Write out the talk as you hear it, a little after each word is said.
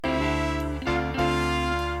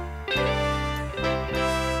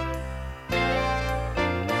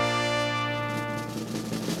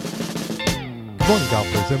Good morning,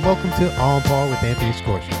 golfers, and welcome to On Par with Anthony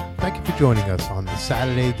Scorsia. Thank you for joining us on the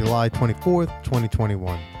Saturday, July 24th,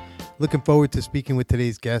 2021. Looking forward to speaking with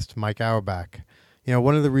today's guest, Mike Auerbach. You know,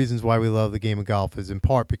 one of the reasons why we love the game of golf is in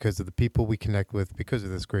part because of the people we connect with because of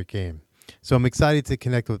this great game. So I'm excited to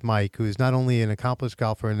connect with Mike, who is not only an accomplished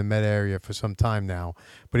golfer in the Met area for some time now,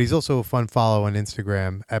 but he's also a fun follow on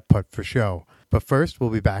Instagram at Putt for Show. But first, we'll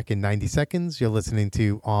be back in 90 seconds. You're listening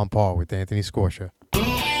to On Par with Anthony Scorsia.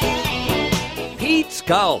 Pete's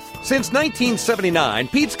Golf. Since 1979,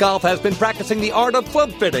 Pete's Golf has been practicing the art of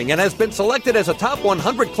club fitting and has been selected as a top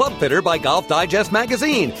 100 club fitter by Golf Digest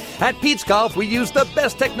magazine. At Pete's Golf, we use the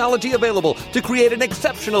best technology available to create an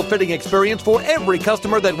exceptional fitting experience for every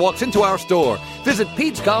customer that walks into our store. Visit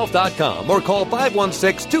PetesGolf.com or call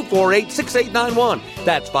 516-248-6891.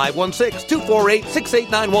 That's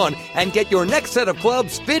 516-248-6891 and get your next set of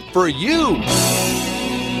clubs fit for you.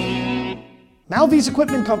 Malvise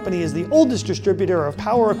Equipment Company is the oldest distributor of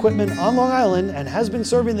power equipment on Long Island and has been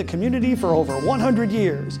serving the community for over 100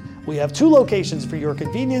 years. We have 2 locations for your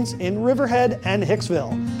convenience in Riverhead and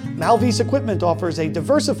Hicksville. Malvise Equipment offers a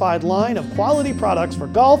diversified line of quality products for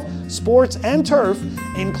golf, sports, and turf,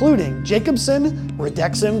 including Jacobson,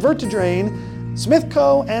 Redexon Vertidrain,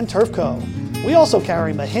 Smithco, and Turfco. We also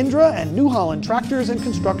carry Mahindra and New Holland tractors and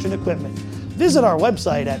construction equipment. Visit our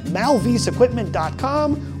website at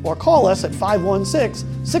malviseequipment.com or call us at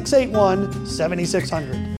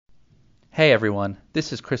 516-681-7600. Hey everyone,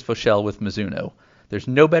 this is Chris Foschel with Mizuno. There's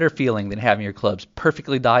no better feeling than having your clubs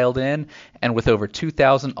perfectly dialed in, and with over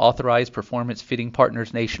 2,000 authorized performance fitting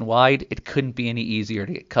partners nationwide, it couldn't be any easier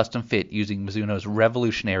to get custom fit using Mizuno's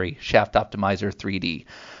revolutionary Shaft Optimizer 3D.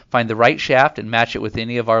 Find the right shaft and match it with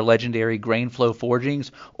any of our legendary grain flow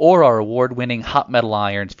forgings or our award-winning hot metal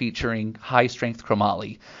irons featuring high-strength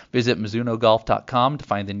chromoly. Visit MizunoGolf.com to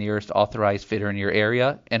find the nearest authorized fitter in your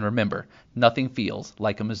area, and remember, nothing feels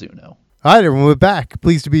like a Mizuno. All right, everyone, we're back.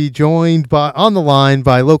 Pleased to be joined on the line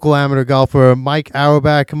by local amateur golfer Mike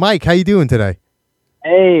Auerbach. Mike, how you doing today?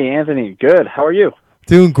 Hey, Anthony. Good. How are you?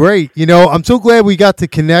 Doing great. You know, I'm so glad we got to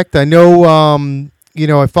connect. I know,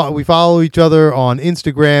 we follow each other on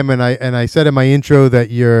Instagram, and I said in my intro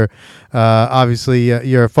that you're obviously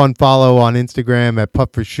you're a fun follow on Instagram at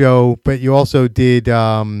Putt for Show, but you also did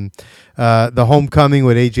the homecoming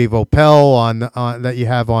with AJ Vopel on that you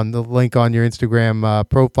have on the link on your Instagram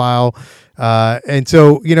profile, and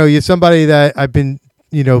so you're somebody that I've been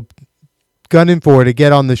gunning for to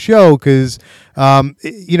get on the show because I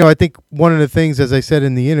think one of the things, as I said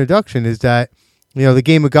in the introduction, is that the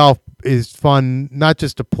game of golf is fun, not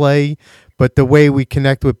just to play, but the way we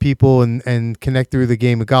connect with people and connect through the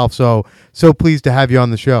game of golf. So pleased to have you on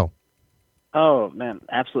the show. Oh man,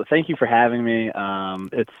 absolutely. Thank you for having me.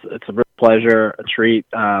 It's a real pleasure, a treat.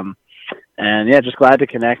 And yeah, just glad to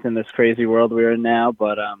connect in this crazy world we're in now.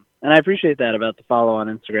 But, and I appreciate that about the follow on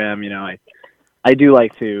Instagram. I do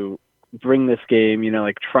like to bring this game,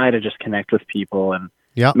 try to just connect with people and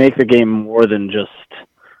make the game more than just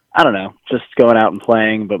going out and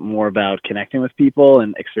playing, but more about connecting with people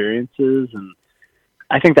and experiences. And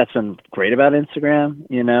I think that's been great about Instagram,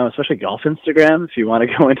 especially golf Instagram, if you want to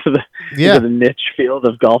go into the niche field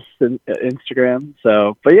of golf Instagram.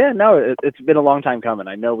 So, but yeah, no, it's been a long time coming.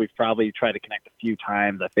 I know we've probably tried to connect a few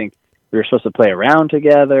times. I think we were supposed to play around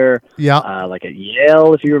together. Yeah. Like at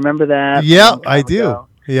Yale, if you remember that. Yeah, I do.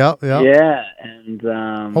 Yeah. Yeah. And,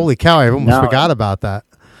 holy cow, I almost forgot about that.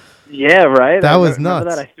 Yeah, right. That was nuts.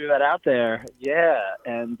 That I threw that out there. Yeah,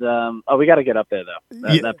 and we got to get up there though.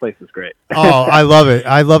 That place is great. Oh, I love it.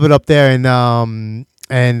 I love it up there, and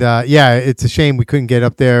it's a shame we couldn't get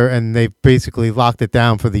up there, and they basically locked it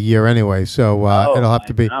down for the year anyway. So it'll have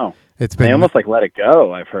to be. It's been. They almost let it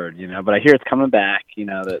go. I've heard, but I hear it's coming back.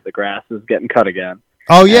 The grass is getting cut again.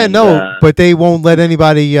 Oh yeah, but they won't let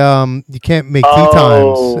anybody. You can't make tee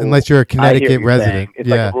times unless you're a Connecticut resident. It's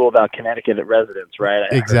like a rule about Connecticut residents,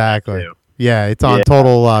 right? Exactly. Yeah, it's on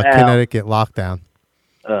total Connecticut lockdown.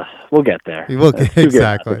 We'll get there.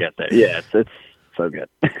 Exactly. We'll get there. Yeah, it's so good.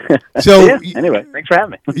 So anyway, thanks for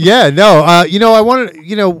having me. Yeah, no, I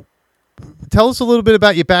wanted tell us a little bit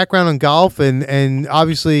about your background in golf, and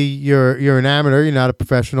obviously you're an amateur, you're not a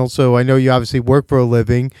professional, so I know you obviously work for a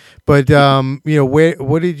living. But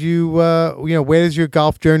where does your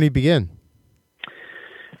golf journey begin?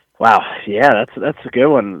 Wow, yeah, that's a good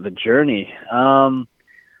one. The journey.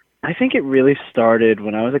 I think it really started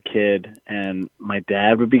when I was a kid, and my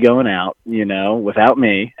dad would be going out, without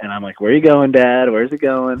me, and I'm like, "Where are you going, Dad? Where's it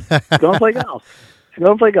going? Go and play golf." Go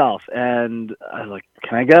and play golf, and I was like,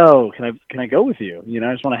 "Can I go? Can I go with you?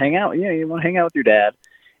 I just want to hang out." Yeah, you want to hang out with your dad,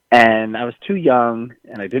 And I was too young,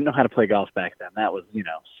 and I didn't know how to play golf back then. That was,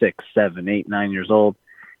 6, 7, 8, 9 years old.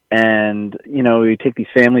 And, we take these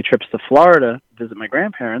family trips to Florida, visit my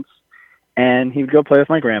grandparents, and he would go play with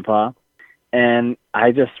my grandpa. And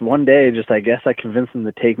I just, one day, I guess I convinced him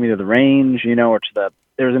to take me to the range, or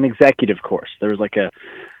there was an executive course. There was like a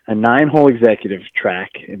 9-hole executive track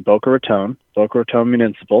in Boca Raton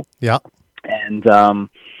Municipal. Yeah. And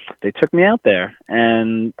they took me out there,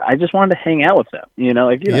 and I just wanted to hang out with them. You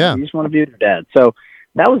just want to be with your dad. So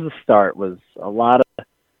that was the start, was a lot of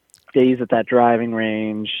days at that driving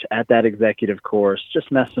range, at that executive course,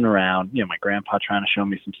 just messing around. My grandpa trying to show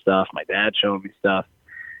me some stuff, my dad showing me stuff,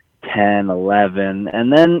 10, 11.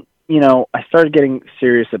 And then, I started getting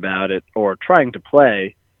serious about it, or trying to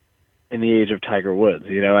play in the age of Tiger Woods.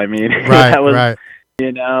 Right, that was, right.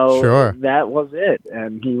 Sure. That was it.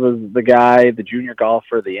 And he was the guy, the junior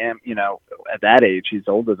golfer, at that age, he's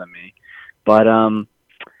older than me. But, and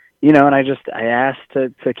I asked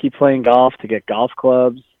to keep playing golf, to get golf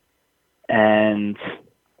clubs. And,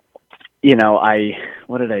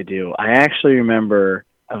 what did I do? I actually remember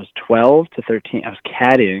I was 12 to 13. I was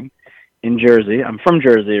caddying in Jersey. I'm from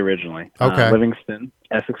Jersey originally. Okay. Livingston,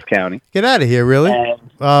 Essex County. Get out of here, really? And,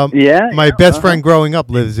 my best friend growing up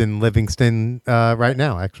lives in Livingston right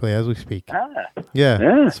now, actually, as we speak.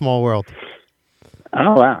 Yeah. Small world.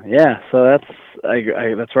 Oh, wow. Yeah, so that's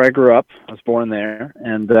where I grew up. I was born there.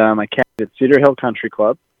 And I caddied at Cedar Hill Country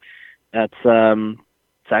Club. That's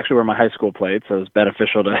it's actually where my high school played, so it was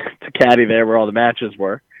beneficial to caddy there where all the matches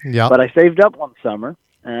were. Yeah. But I saved up one summer,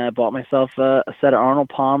 and I bought myself a set of Arnold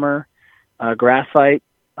Palmer graphite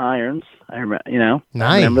irons. I remember,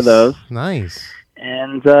 Nice. I remember those. Nice.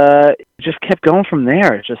 And just kept going from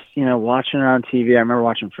there. Just watching it on TV. I remember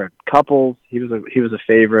watching Fred Couples. He was a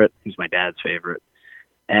favorite. He was my dad's favorite.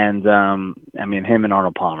 And him and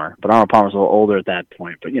Arnold Palmer. But Arnold Palmer's a little older at that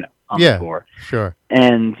point. But on the score. Sure.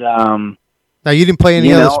 And now, you didn't play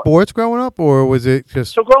any other sports growing up, or was it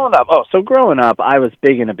just? So growing up, I was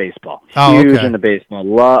big into baseball. Huge into baseball.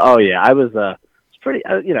 I was pretty.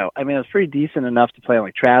 I was pretty decent enough to play on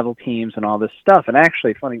like travel teams and all this stuff. And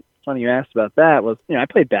actually, funny you asked about that. Was I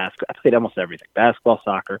played basketball. I played almost everything: basketball,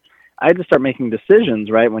 soccer. I had to start making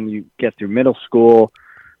decisions right when you get through middle school.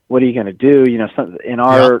 What are you going to do? In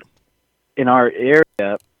our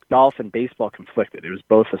area, golf and baseball conflicted. It was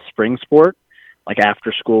both a spring sport. Like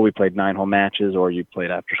after school, we played 9-hole matches, or you played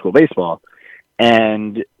after school baseball.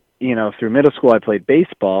 And, through middle school, I played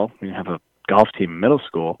baseball. We didn't have a golf team in middle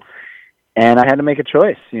school. And I had to make a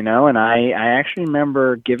choice, and I actually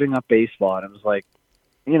remember giving up baseball. And it was like,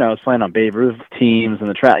 I was playing on Babe Ruth teams and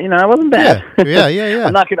the track. I wasn't bad. Yeah.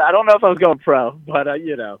 I don't know if I was going pro, but,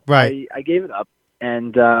 right. I gave it up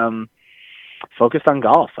and focused on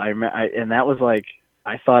golf. And that was like,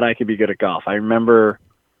 I thought I could be good at golf. I remember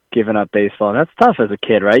giving up baseball. And that's tough as a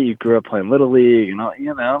kid, right? You grew up playing Little League,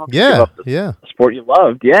 give up the sport you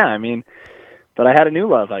loved. Yeah, but I had a new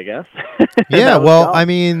love, I guess. Yeah, well,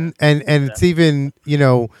 and it's even,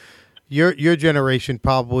 your generation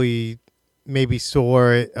probably maybe saw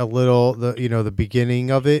it a little, the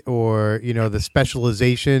beginning of it, or, the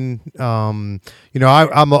specialization. I'm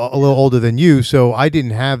a little older than you, so I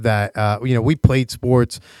didn't have that. We played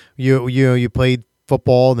sports. You played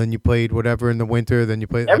football, then you played whatever in the winter, then I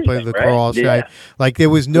played lacrosse. Right? Right? Like there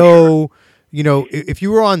was no, if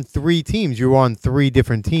you were on 3 teams, you were on 3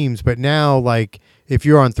 different teams. But now, like if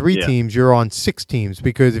you're on 3 teams, you're on 6 teams,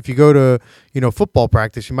 because if you go to, football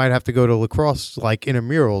practice, you might have to go to lacrosse, like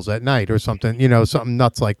intramurals at night or something, something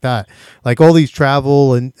nuts like that. Like all these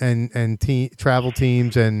travel and travel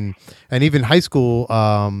teams and even high school,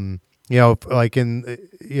 like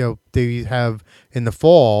they have in the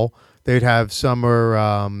fall, they'd have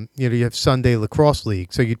summer, you have Sunday lacrosse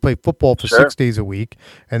league. So you'd play football for 6 days a week,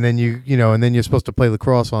 and then you're supposed to play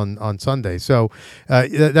lacrosse on Sunday. So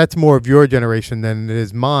that's more of your generation than it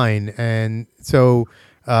is mine. And so,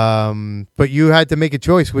 but you had to make a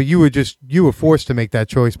choice. Well, you were forced to make that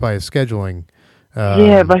choice by a scheduling.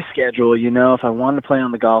 By schedule. If I wanted to play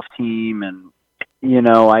on the golf team, and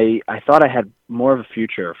I thought I had more of a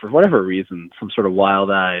future for whatever reason, some sort of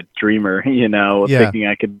wild-eyed dreamer, thinking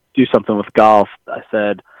I could do something with golf. I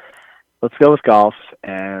said, let's go with golf,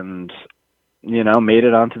 and, made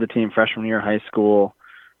it onto the team freshman year of high school,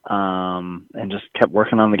 and just kept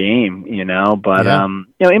working on the game, But,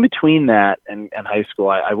 in between that and high school,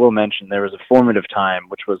 I will mention there was a formative time,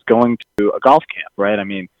 which was going to a golf camp, right?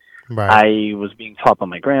 Right. I was being taught by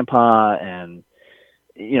my grandpa and,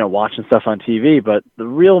 watching stuff on TV, but the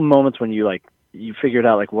real moments when you figured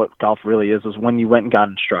out like what golf really is was when you went and got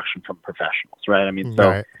instruction from professionals, right?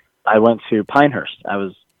 Right. I went to Pinehurst. I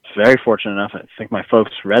was very fortunate enough. I think my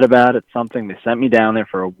folks read about it, something. They sent me down there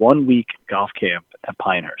for a 1-week golf camp at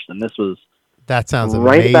Pinehurst. And this was That sounds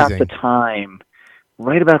right amazing. about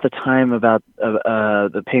the time about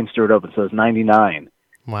the Payne Stewart Open. So it was 99.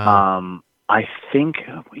 Wow. I think,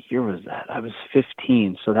 what year was that? I was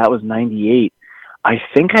 15, so that was 98. I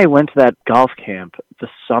think I went to that golf camp the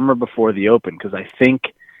summer before the Open because I think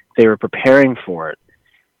they were preparing for it.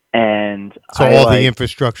 And so all the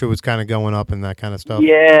infrastructure was kind of going up and that kind of stuff.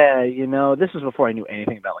 Yeah, this was before I knew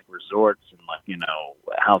anything about like resorts and like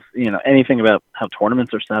how anything about how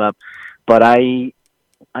tournaments are set up. But I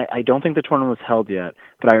don't think the tournament was held yet.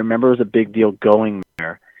 But I remember it was a big deal going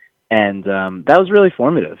there, and that was really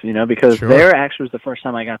formative. Because Sure. there actually was the first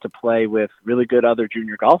time I got to play with really good other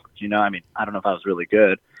junior golfers. I mean, I don't know if I was really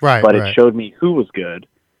good, Right. but right. it showed me who was good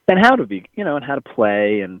and how to be, and how to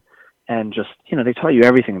play and just, they taught you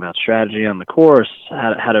everything about strategy on the course,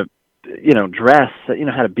 how to, dress,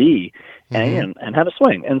 how to be, and how to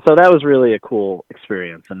swing. And so that was really a cool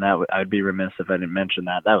experience. And I'd be remiss if I didn't mention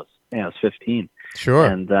that. That was, I was 15. Sure.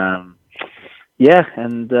 And,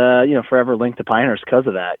 forever linked to Pinehurst because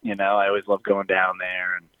of that. I always loved going down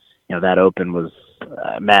there. And, that Open was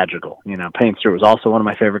magical. Payne Stewart was also one of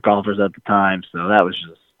my favorite golfers at the time. So that was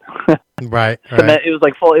just, right. It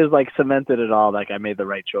was like cemented it all. Like I made the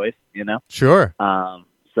right choice, Sure.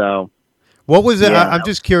 So what was it? Yeah. I'm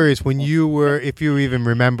just curious when you were, if you even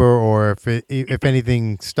remember, or if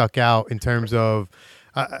anything stuck out in terms of.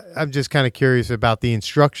 I'm just kind of curious about the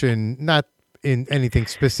instruction, not in anything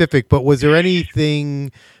specific, but was there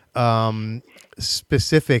anything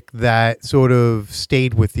specific that sort of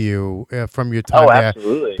stayed with you from your time there?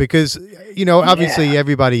 Absolutely. Because, obviously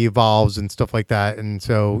everybody evolves and stuff like that. And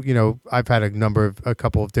so, I've had a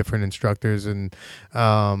couple of different instructors and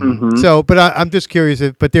but I'm just curious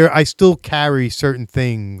I still carry certain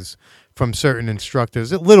things from certain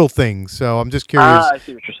instructors, little things. So I'm just curious. I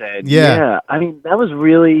see what you're saying. Yeah. I mean, that was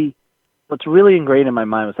really, what's really ingrained in my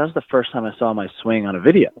mind was that was the first time I saw my swing on a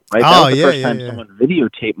video, right? That was the first time someone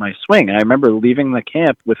videotaped my swing. And I remember leaving the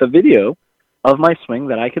camp with a video of my swing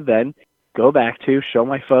that I could then go back to, show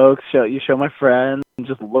my folks, show my friends, and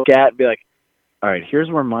just look at and be like, all right,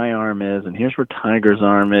 here's where my arm is, and here's where Tiger's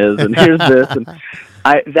arm is, and here's this. And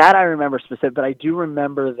I remember specific, but I do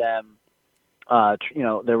remember them.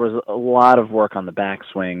 There was a lot of work on the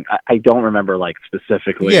backswing. I don't remember like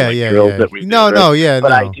specifically drills that we did.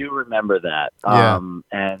 But I do remember that.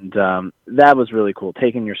 That was really cool.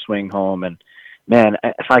 Taking your swing home, and man,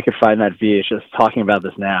 if I could find that VHS, talking about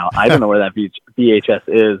this now, I don't know where that VHS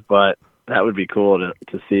is, but that would be cool to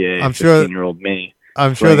see a 15-year-old me.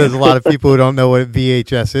 I'm sure there's a lot of people who don't know what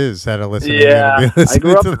VHS is that are listening. Yeah, I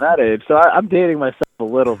grew up in that age, so I'm dating myself a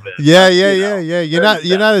little bit. Yeah. You're not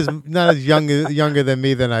as younger than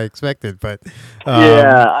me than I expected, but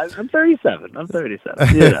I'm 37. I'm 37.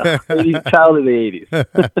 Child of the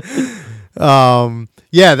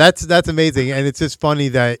 80s. That's amazing, and it's just funny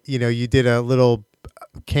that you did a little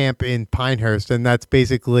camp in Pinehurst, and that's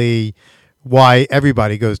basically why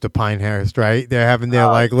everybody goes to Pinehurst, right? They're having their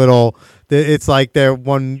it's like their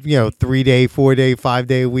one, 3-day, 4-day,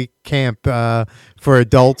 5-day a week camp for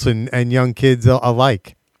adults and young kids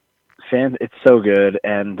alike. It's so good.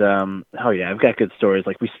 And, I've got good stories.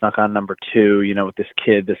 Like we snuck on number 2, with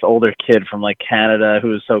this older kid from like Canada who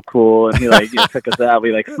was so cool. And he took us out.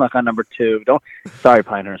 We snuck on number 2. Sorry,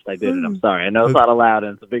 Pinehurst, I did it. I'm sorry. I know it's not allowed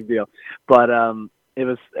and it's a big deal, but, it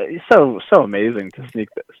was so amazing to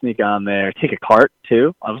sneak on there. Take a cart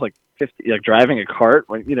too. I was like 50, driving a cart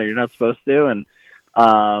when you're not supposed to. And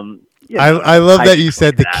I love that you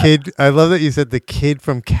said the kid. I love that you said the kid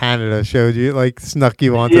from Canada showed you, snuck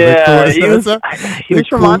you onto the course. He was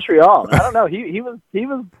from Montreal. I don't know. He was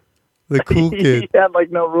the cool kid. He had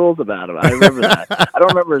no rules about him. I remember that. I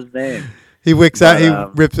don't remember his name. He rips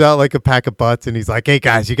out like a pack of butts, and he's like, "Hey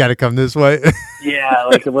guys, you got to come this way." Yeah,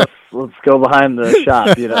 let's go behind the shop,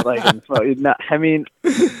 I mean,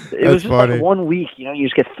 it was just funny. 1 week, you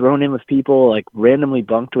just get thrown in with people, randomly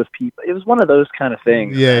bunked with people. It was one of those kind of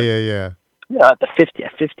things. Yeah. At 15,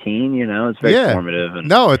 it's very formative. And,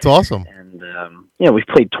 no, it's awesome. And we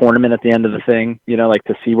played tournament at the end of the thing,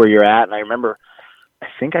 to see where you're at. And I remember, I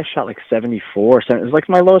think I shot 74. It was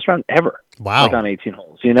my lowest round ever. Wow. On 18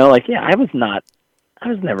 holes. I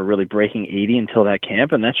was never really breaking 80 until that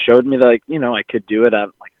camp, and that showed me that I could do it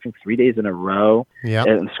on I think 3 days in a row. Yeah.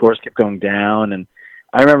 And the scores kept going down, and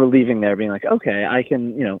I remember leaving there being like, okay, I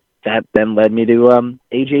can. That then led me to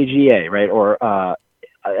AJGA, right? Or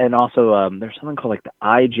and also there's something called the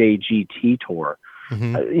IJGT tour.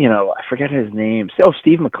 Mm-hmm. I forget his name.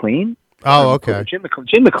 Steve McLean. Oh, okay. Jim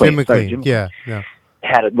McLean. Sorry, Jim Yeah.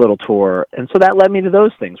 had a little tour. And so that led me to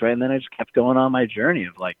those things, right? And then I just kept going on my journey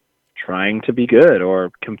of like trying to be good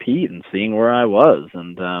or compete and seeing where I was.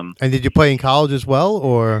 And did you play in college as well,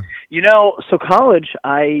 or? So college,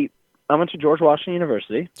 I went to George Washington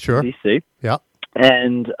University, Sure. in D.C. Yeah.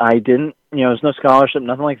 And I didn't, there's no scholarship,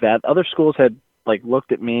 nothing like that. Other schools had like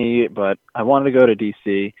looked at me, but I wanted to go to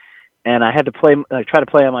D.C. and I had to try to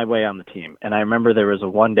play on my way on the team. And I remember there was a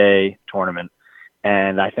one-day tournament,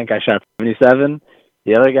 and I think I shot 77.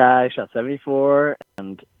 The other guy shot 74,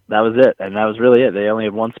 and that was it. And that was really it. They only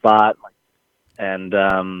had one spot, and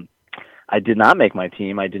I did not make my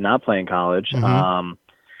team. I did not play in college. Mm-hmm.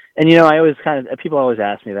 And I always people always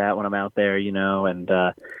ask me that when I'm out there, and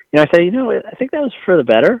I say, I think that was for the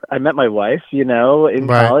better. I met my wife, in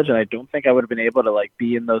Right. college, and I don't think I would have been able to like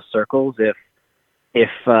be in those circles if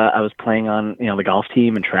I was playing on the golf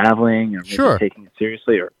team and traveling or maybe Sure. taking it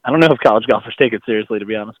seriously. Or I don't know if college golfers take it seriously, to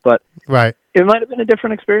be honest, but Right. it might have been a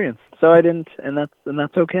different experience. So I didn't, and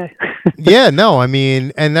that's okay. Yeah, no, I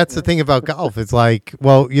mean, and that's the thing about golf. It's like,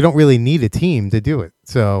 well, you don't really need a team to do it.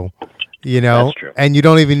 So, That's true. and you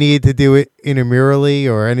don't even need to do it intramurally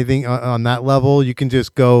or anything on that level. You can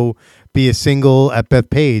just go be a single at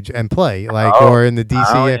Bethpage and play, or in the DC.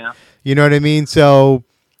 Oh, yeah. You know what I mean? So,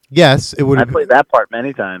 yes, it would I have. played that part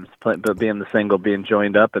many times, but being the single, being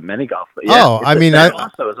joined up at many golf. But I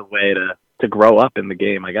also is a way to grow up in the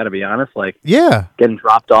game. I got to be honest, yeah, getting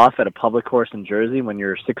dropped off at a public course in Jersey when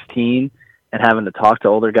you're 16 and having to talk to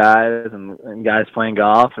older guys and guys playing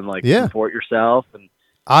golf and support yourself. And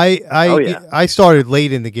I started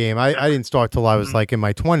late in the game. I didn't start till I was in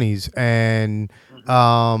my 20s, and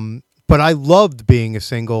but I loved being a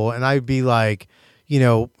single, and I'd be like,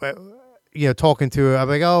 talking to her. I'm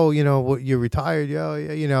like, oh, what, you're retired,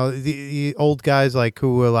 the old guys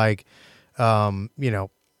who were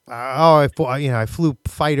I flew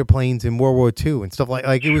fighter planes in World War II and stuff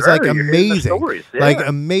like it was amazing, stories, yeah.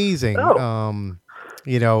 Amazing,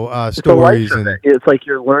 It's stories, and it's like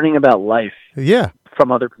you're learning about life,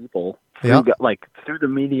 from other people, through the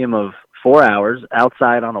medium of 4 hours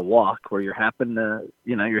outside on a walk where you're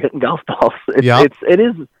you're hitting golf balls.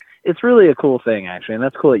 It's really a cool thing, actually, and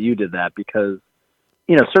that's cool that you did that because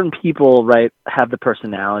certain people have the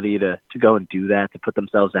personality to go and do that, to put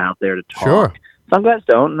themselves out there to talk. Sure. Some guys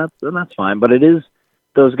don't, and that's fine. But it is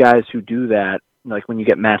those guys who do that, when you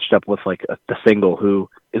get matched up with the single who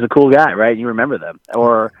is a cool guy, right? You remember them,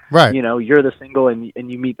 or right. You're the single, and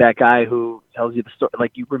you meet that guy who tells you the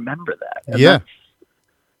story. You remember that. And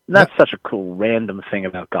that's such a cool random thing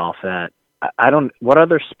about golf that I don't. What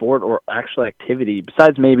other sport or actual activity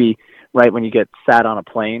besides maybe when you get sat on a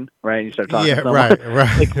plane, right? And you start talking to someone.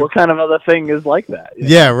 Right. What kind of other thing is like that?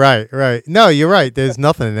 Yeah, right. No, you're right. There's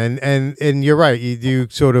nothing, and you're right. You do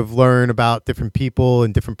sort of learn about different people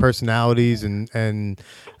and different personalities, and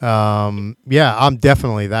I'm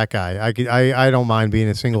definitely that guy. I don't mind being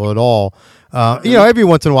a single at all. Every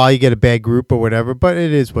once in a while you get a bad group or whatever, but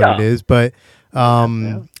it is what it is. But I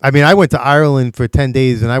mean, I went to Ireland for 10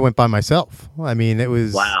 days and I went by myself. I mean, it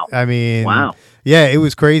was. Wow. I mean. Wow. Yeah, it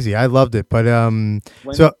was crazy. I loved it, but when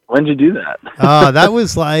did you do that? that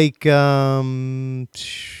was God,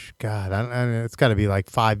 it's got to be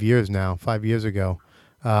 5 years now. 5 years ago.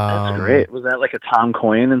 That's great. Was that a Tom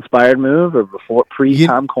Coyne inspired move, or before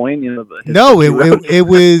Tom Coyne? No,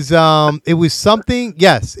 it was something.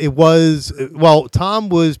 Yes, it was. Well, Tom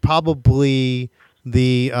was probably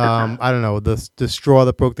the I don't know, the straw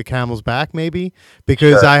that broke the camel's back, maybe,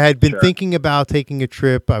 because I had been thinking about taking a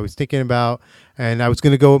trip. I was thinking about, and I was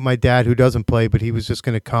going to go with my dad, who doesn't play, but he was just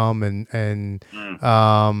going to come, and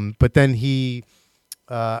but then he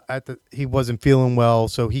wasn't feeling well,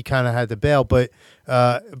 so he kind of had to bail. But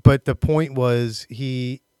the point was,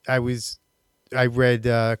 I read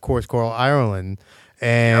Course Coral Ireland,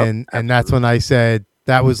 and that's when I said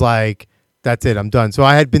that was that's it, I'm done. So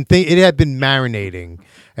I had been it had been marinating,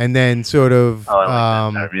 and then sort of,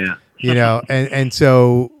 and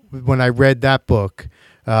so when I read that book,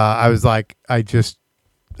 I was like, I just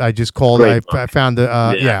called. I found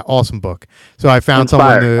awesome book. So I found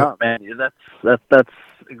someone to. Oh man, that's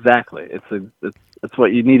exactly. It's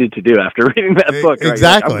what you needed to do after reading that book. Right?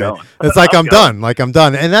 Exactly. It's I'm done. I'm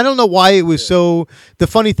done. And I don't know why it was so. The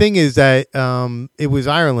funny thing is that it was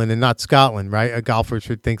Ireland and not Scotland, right? A golfer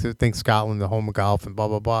should think Scotland the home of golf and blah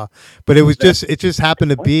blah blah. But it was it just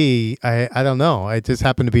happened to be. I don't know. It just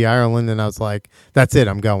happened to be Ireland, and I was like, that's it.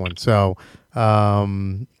 I'm going. So.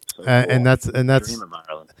 And that's Dream of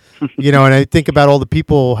Ireland. and I think about all the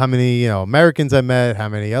people, how many Americans I met, how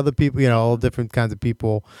many other people, all different kinds of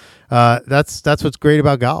people. That's what's great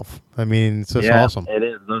about golf. I mean, it's just awesome. It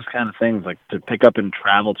is those kind of things, to pick up and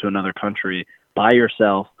travel to another country by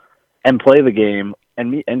yourself and play the game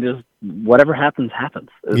and just whatever happens.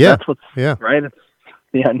 Yeah. That's what's Yeah. right. It's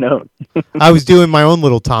the unknown. I was doing my own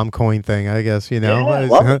little Tom Coyne thing, I guess, you know. Yeah,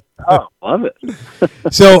 love it. Oh, love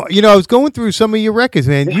it. So, you know, I was going through some of your records,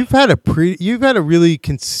 man. You've had a really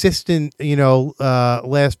consistent, you know,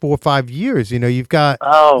 last 4 or 5 years. You know, you've got,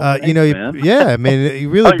 thanks, you know, man. yeah, man, you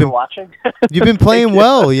really You're watching? you've been playing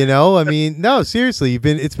well, you know. I mean, no, seriously,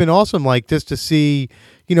 it's been awesome, like, just to see,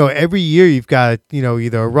 you know, every year you've got, you know,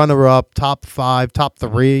 either a runner-up, top 5, top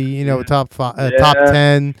 3, you know, top 5, top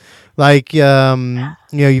 10. Like, you know,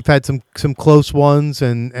 you've had some close ones,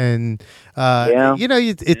 and you know,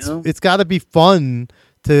 it's got to be fun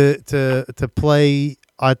to play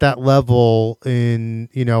at that level in,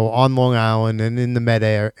 you know, on Long Island and in the Med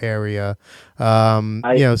area. You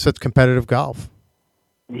know, such competitive golf.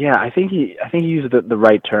 Yeah, I think you used the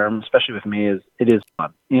right term, especially with me. It is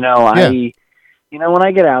fun. You know, you know, when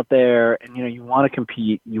I get out there and, you know, you want to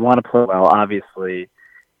compete, you want to play well, obviously,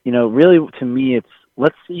 you know, really to me, it's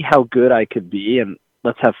let's see how good I could be and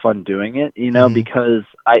let's have fun doing it, you know, because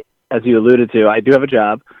as you alluded to, I do have a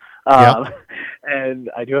job, and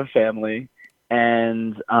I do have a family,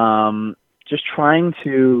 and just trying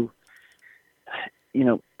to, you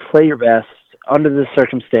know, play your best under the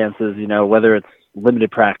circumstances, you know, whether it's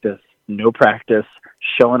limited practice, no practice,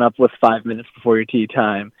 showing up with 5 minutes before your tee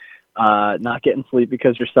time, not getting sleep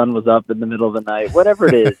because your son was up in the middle of the night, whatever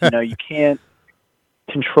it is, you know, you can't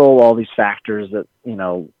control all these factors that, you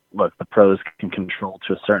know, look, the pros can control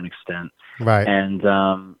to a certain extent. Right. And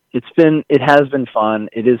it has been fun.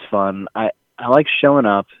 It is fun. I like showing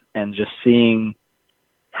up and just seeing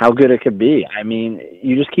how good it could be. I mean,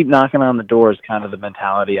 you just keep knocking on the doors, kind of the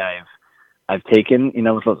mentality I've taken, you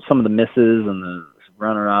know, with some of the misses and the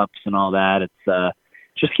runner-ups and all that. It's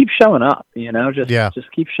just keep showing up, you know,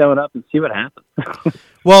 just keep showing up and see what happens.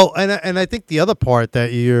 Well, and I think the other part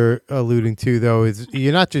that you're alluding to, though, is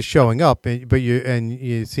you're not just showing up, but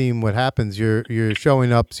you're seeing what happens. You're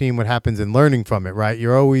showing up, seeing what happens, and learning from it, right?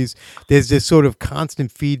 There's this sort of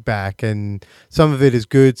constant feedback, and some of it is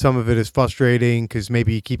good, some of it is frustrating because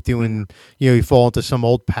maybe you keep doing, you know, you fall into some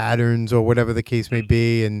old patterns or whatever the case may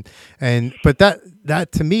be, but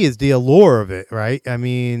that to me is the allure of it, right? I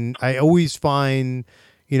mean, I always find,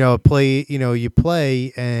 you know, you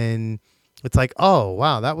play and it's like, oh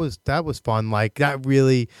wow, that was fun. Like that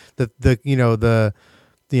really, the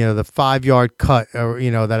 5-yard cut, or, you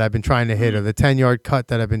know, that I've been trying to hit, or the 10-yard cut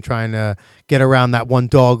that I've been trying to get around that one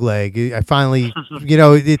dog leg. I finally, you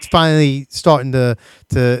know, it's finally starting to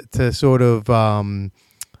sort of,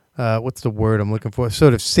 what's the word I'm looking for?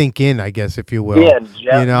 Sort of sink in, I guess, if you will. Yeah,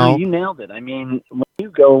 you know, you nailed it. I mean, when you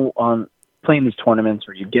go on playing these tournaments,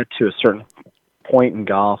 or you get to a certain point in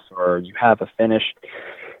golf, or you have a finish,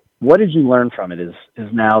 what did you learn from it is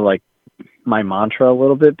now like my mantra a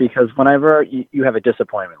little bit, because whenever you have a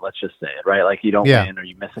disappointment, let's just say it, right? Like you don't win or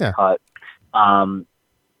you miss a cut.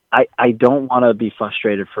 I don't want to be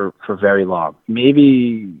frustrated for very long.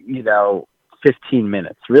 Maybe, you know, 15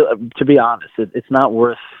 minutes. Really, to be honest, it's not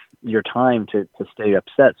worth your time to stay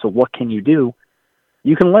upset. So what can you do?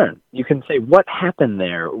 You can learn. You can say, what happened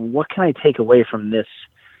there? What can I take away from this,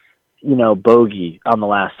 you know, bogey on the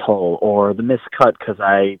last hole, or the missed cut because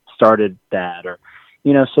I started that, or,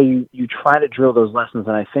 you know, so you try to drill those lessons.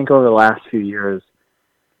 And I think over the last few years,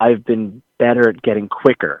 I've been better at getting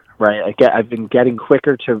quicker, right? I've been getting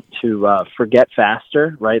quicker to forget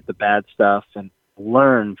faster, right? The bad stuff, and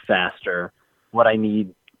learn faster what I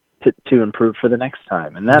need to improve for the next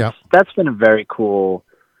time. And that's been a very cool,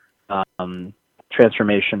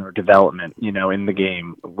 transformation or development, you know, in the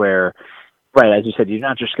game where, right, as you said, you're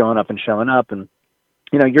not just going up and showing up, and,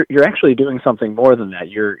 you know, you're actually doing something more than that.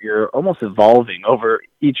 You're almost evolving over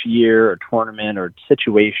each year or tournament or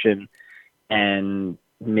situation, and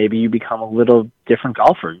maybe you become a little different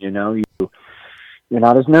golfer. You know, you're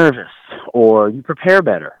not as nervous, or you prepare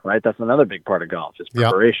better, right? That's another big part of golf is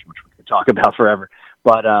preparation, which we could talk about forever.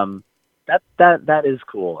 But that is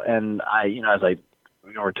cool. And as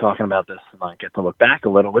we're talking about this, and I get to look back a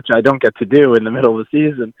little, which I don't get to do in the middle of the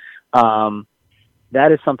season.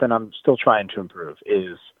 That is something I'm still trying to improve,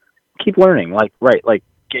 is keep learning. Like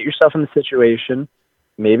get yourself in the situation.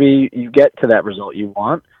 Maybe you get to that result you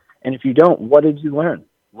want. And if you don't, what did you learn?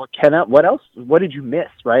 What else? What did you miss?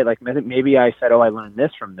 Right? Like maybe I said, I learned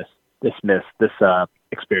this from this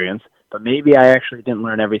experience, but maybe I actually didn't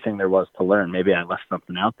learn everything there was to learn. Maybe I left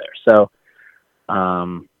something out there. So,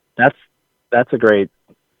 that's a great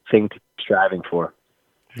thing to be striving for.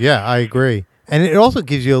 Yeah, I agree. And it also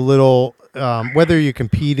gives you a little, whether you're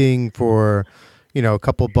competing for, a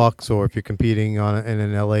couple bucks, or if you're competing in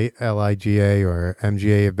an LIGA or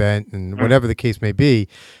MGA event, and whatever the case may be,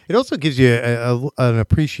 it also gives you an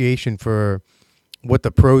appreciation for what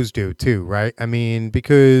the pros do too, right? I mean,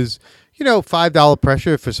 because $5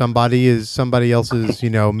 pressure for somebody is somebody else's,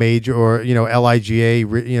 major or,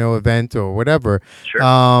 LIGA, event or whatever.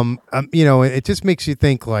 Sure. It just makes you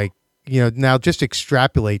think like, now just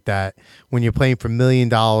extrapolate that when you're playing for $1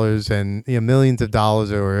 million and millions of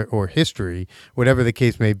dollars or history, whatever the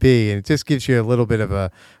case may be. And it just gives you a little bit of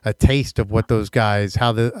a taste of what those guys,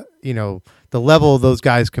 how the level of those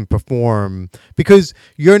guys can perform, because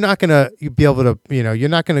you're not going to be able to, you're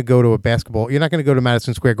not going to go to you're not going to go to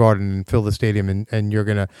Madison Square Garden and fill the stadium and you're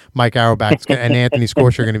going to, Mike Auerbach and Anthony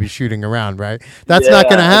Scorcher are going to be shooting around, right? That's not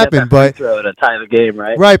going to happen, but throw at a time of game,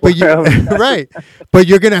 right? Right. But right. But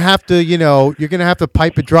you're going to have to, you're going to have to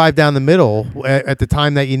pipe a drive down the middle at the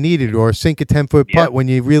time that you need it, or sink a 10-foot putt when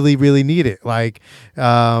you really, really need it. Like,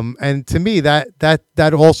 and to me,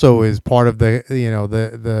 that also is part of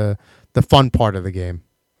the fun part of the game.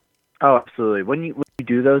 Oh, absolutely. When you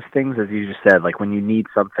do those things, as you just said, like when you need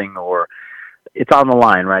something or it's on the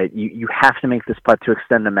line, right? You have to make this putt to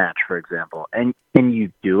extend the match, for example, and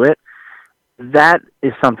you do it. That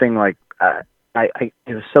is something like it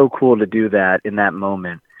was so cool to do that in that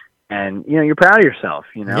moment, and you're proud of yourself.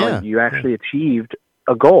 You actually achieved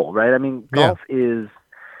a goal, right? I mean, golf is,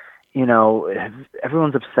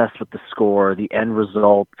 everyone's obsessed with the score, the end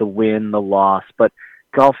result, the win, the loss, but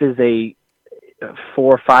golf is a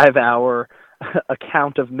 4 or 5 hour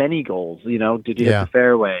account of many goals. Did you hit the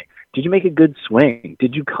fairway? Did you make a good swing?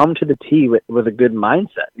 Did you come to the tee with a good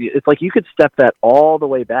mindset? It's like you could step that all the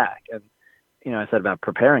way back. And, I said about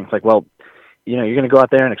preparing. It's like, well, you're going to go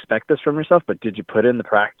out there and expect this from yourself, but did you put in the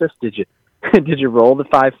practice? Did you roll the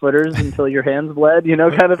 5-footers until your hands bled,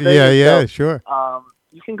 kind of thing? Yeah, sure.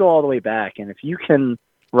 You can go all the way back. And if you can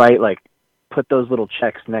put those little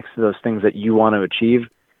checks next to those things that you want to achieve,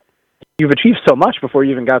 you've achieved so much before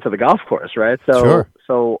you even got to the golf course, right?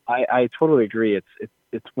 So I totally agree.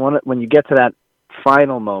 It's when you get to that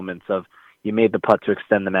final moments of you made the putt to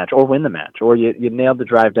extend the match or win the match, or you nailed the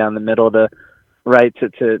drive down the middle to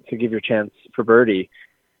give your chance for birdie.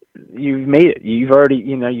 You've made it. You've already,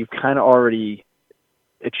 you've kind of already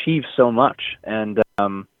achieved so much. And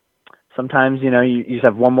sometimes, you just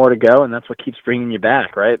have one more to go, and that's what keeps bringing you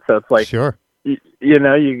back, right? So it's like, sure. You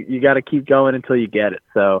got to keep going until you get it.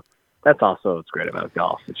 So that's also what's great about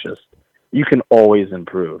golf. It's just you can always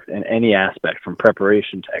improve in any aspect, from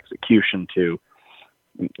preparation to execution to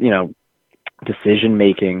decision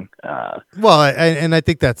making. Well, and I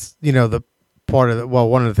think that's the part of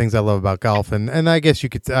one of the things I love about golf, and I guess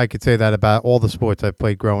I could say that about all the sports I've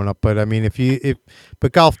played growing up. But I mean,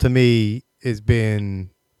 but golf to me has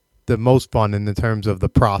been the most fun in the terms of the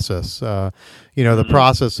process, the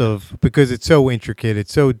process of, because it's so intricate,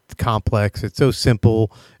 it's so complex, it's so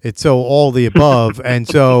simple, it's so all the above. And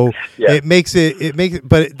so but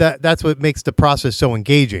that's what makes the process so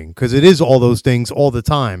engaging, because it is all those things all the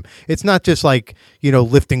time. It's not just like,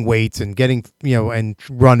 lifting weights and getting, and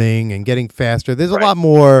running and getting faster. There's a lot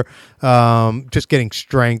more, just getting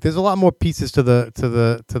strength. There's a lot more pieces to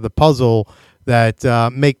the puzzle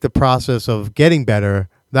that make the process of getting better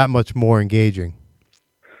that much more engaging.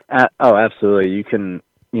 Oh, absolutely. You can,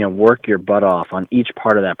 work your butt off on each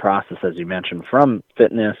part of that process, as you mentioned, from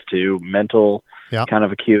fitness to mental kind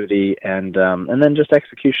of acuity, and then just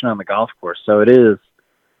execution on the golf course. So it is,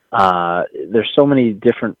 there's so many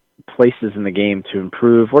different places in the game to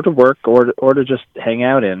improve or to work or to just hang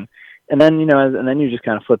out in. And then, and then you just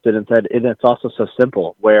kind of flipped it and said, and it's also so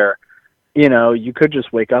simple where, you could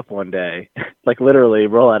just wake up one day, like literally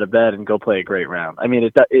roll out of bed and go play a great round. I mean,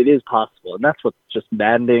 it is possible, and that's what's just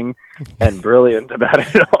maddening and brilliant about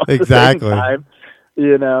it all. Exactly. At the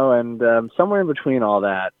same time, and somewhere in between all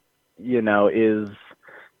that, is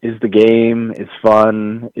the game, is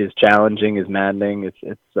fun, is challenging, is maddening.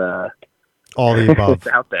 It's all the above. It's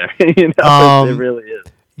out there. It really is.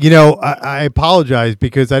 I apologize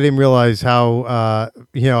because I didn't realize how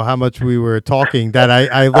how much we were talking that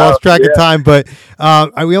I lost track of time. But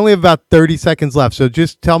we only have about 30 seconds left. So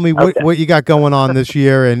just tell me what you got going on this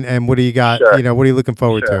year, and what do you got? Sure. What are you looking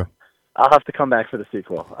forward to? I'll have to come back for the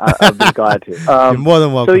sequel. I'll be glad to. You're more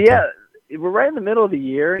than welcome. So we're right in the middle of the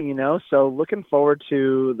year, so looking forward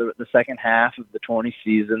to the second half of the 20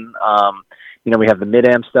 season. We have the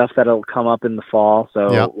Mid-Am stuff that'll come up in the fall.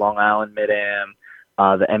 So Long Island Mid-Am.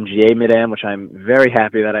 The MGA Mid-Am, which I'm very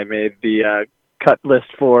happy that I made the cut list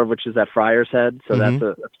for, which is at Friar's Head. So that's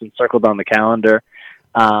been circled on the calendar.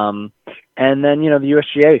 And then, the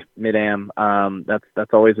USGA Mid-Am,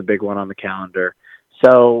 that's always a big one on the calendar.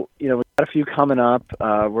 So, we've got a few coming up.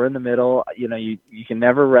 We're in the middle. You can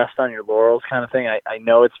never rest on your laurels kind of thing. I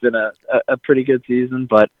know it's been a pretty good season,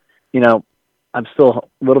 but, I'm still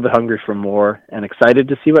a little bit hungry for more and excited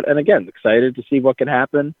to see what can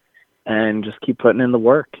happen and just keep putting in the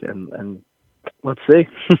work and let's see.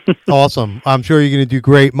 Awesome. I'm sure you're going to do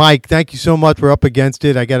great. Mike, thank you so much. We're up against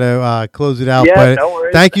it. I got to close it out. Yeah, but no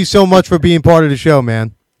worries. Thank you so much for being part of the show,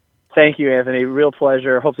 man. Thank you, Anthony. Real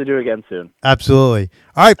pleasure. Hope to do it again soon. Absolutely.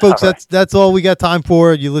 All right, folks, All right. that's all we got time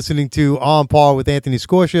for. You're listening to On Par with Anthony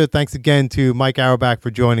Scorsia. Thanks again to Mike Auerbach for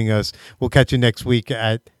joining us. We'll catch you next week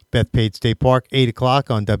at Bethpage State Park, 8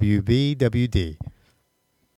 o'clock on WBWD.